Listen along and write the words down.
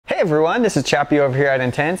everyone, this is Chappie over here at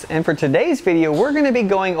Intense, and for today's video we're going to be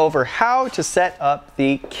going over how to set up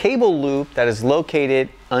the cable loop that is located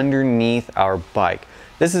underneath our bike.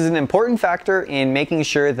 This is an important factor in making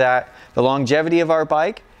sure that the longevity of our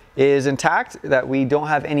bike is intact, that we don't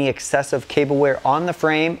have any excessive cable wear on the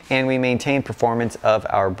frame, and we maintain performance of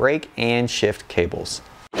our brake and shift cables.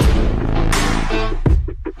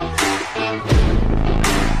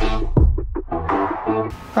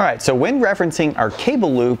 Alright, so when referencing our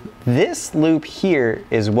cable loop, this loop here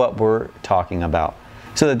is what we're talking about.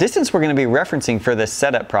 So the distance we're going to be referencing for this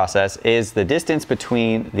setup process is the distance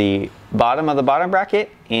between the bottom of the bottom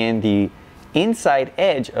bracket and the inside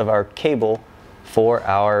edge of our cable for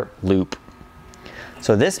our loop.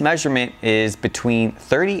 So this measurement is between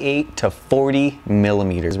 38 to 40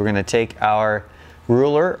 millimeters. We're going to take our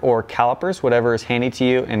ruler or calipers, whatever is handy to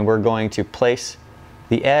you, and we're going to place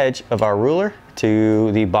the edge of our ruler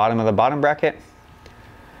to the bottom of the bottom bracket,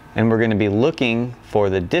 and we're going to be looking for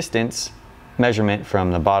the distance measurement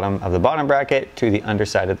from the bottom of the bottom bracket to the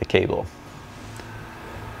underside of the cable.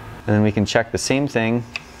 And then we can check the same thing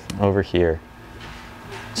over here.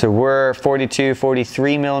 So we're 42,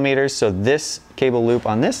 43 millimeters, so this cable loop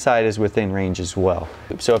on this side is within range as well.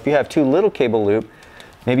 So if you have too little cable loop,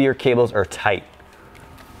 maybe your cables are tight.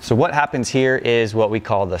 So what happens here is what we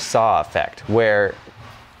call the saw effect, where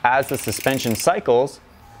as the suspension cycles,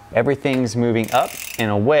 everything's moving up and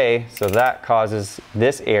away, so that causes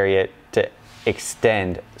this area to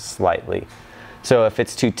extend slightly. So if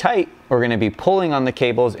it's too tight, we're going to be pulling on the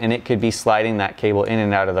cables, and it could be sliding that cable in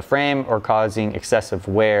and out of the frame or causing excessive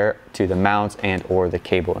wear to the mounts and or the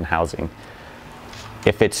cable and housing.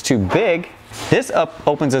 If it's too big, this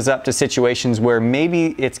opens us up to situations where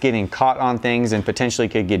maybe it's getting caught on things and potentially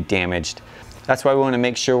could get damaged. That's why we want to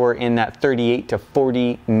make sure we're in that 38 to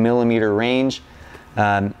 40 millimeter range.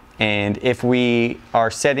 And if we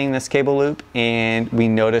are setting this cable loop and we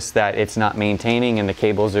notice that it's not maintaining and the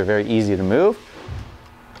cables are very easy to move,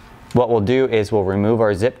 what we'll do is we'll remove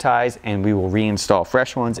our zip ties and we will reinstall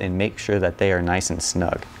fresh ones and make sure that they are nice and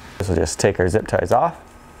snug. So we'll just take our zip ties off.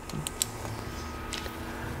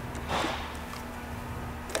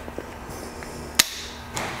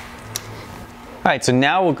 Alright, so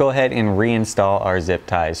now we'll go ahead and reinstall our zip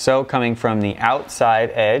ties. So coming from the outside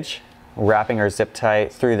edge, wrapping our zip tie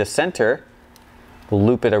through the center, we'll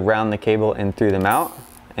loop it around the cable and through the mount,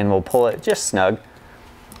 and we'll pull it just snug,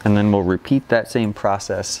 and then we'll repeat that same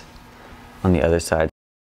process on the other side.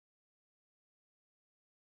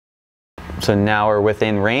 So now we're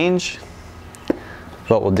within range.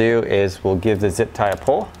 What we'll do is we'll give the zip tie a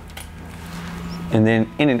pull. And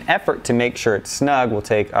then in an effort to make sure it's snug, we'll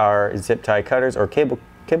take our zip tie cutters or cable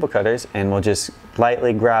cutters, and we'll just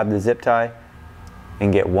lightly grab the zip tie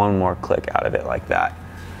and get one more click out of it like that.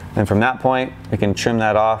 And from that point, we can trim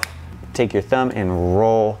that off, take your thumb and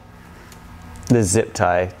roll the zip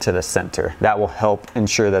tie to the center. That will help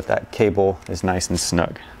ensure that that cable is nice and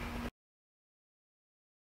snug.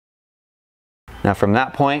 Now from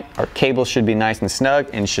that point, our cable should be nice and snug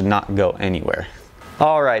and should not go anywhere.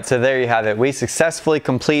 Alright, so there you have it. We successfully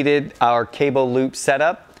completed our cable loop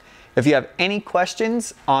setup. If you have any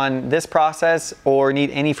questions on this process or need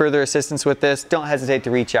any further assistance with this, don't hesitate to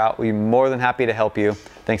reach out. We're more than happy to help you.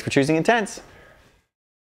 Thanks for choosing Intense.